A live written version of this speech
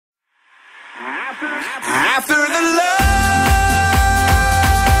After the love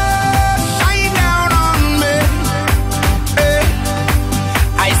shine down on me,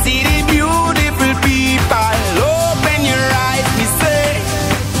 I see the beautiful people. Open your eyes, me say,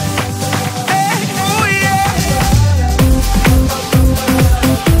 oh yeah.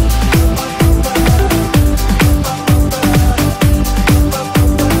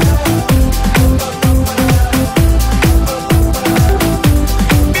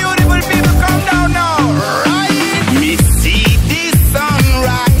 Beautiful people, come down now, right? Me see the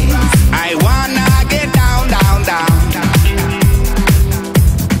sunrise, I wanna get down, down, down.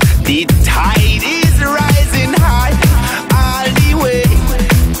 The tide is rising high all the way.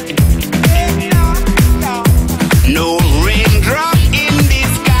 No raindrop in the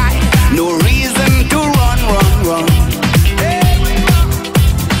sky, no reason to run, run, run.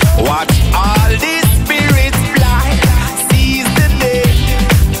 Watch all the spirits fly, seize the day.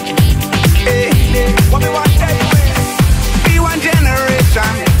 What we want to tell you is, be one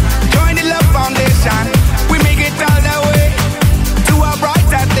generation, join the love foundation. We make it all the way to a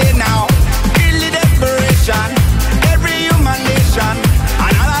brighter day now. Feel the desperation, every human nation,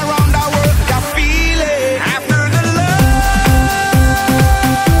 and all around the world can feel it. After the love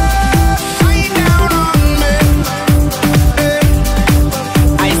shine down on me,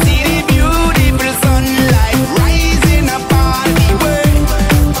 I see the beautiful sunlight rising up all the way.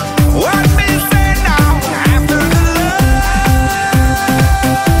 What we say now? After the love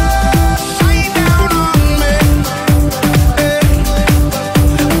shine down on me,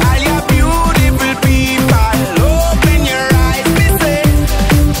 all your beautiful people, open your eyes, me say,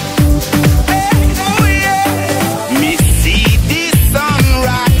 oh yeah. Me see the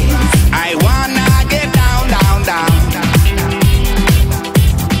sunrise, I wanna get down, down, down.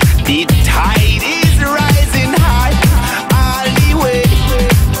 The tide is rising high all the way.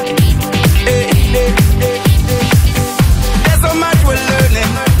 There's so much we're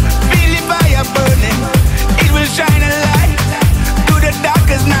learning. Feel the fire burning. It will shine a light to the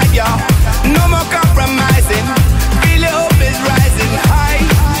darkest night, y'all. No more compromising. Feel the hope is rising high.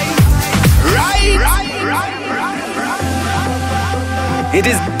 Right? It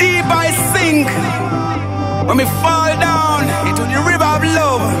is deep I sink when we fall down into the river of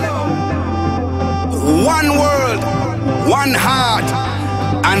love. One world, one heart,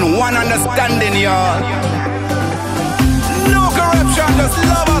 and one understanding, y'all. No corruption, just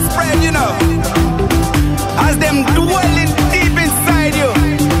love us spread, you know. As them dwelling deep inside you.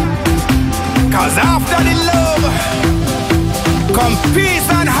 Cause after the love, come peace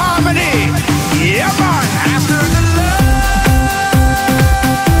and harmony.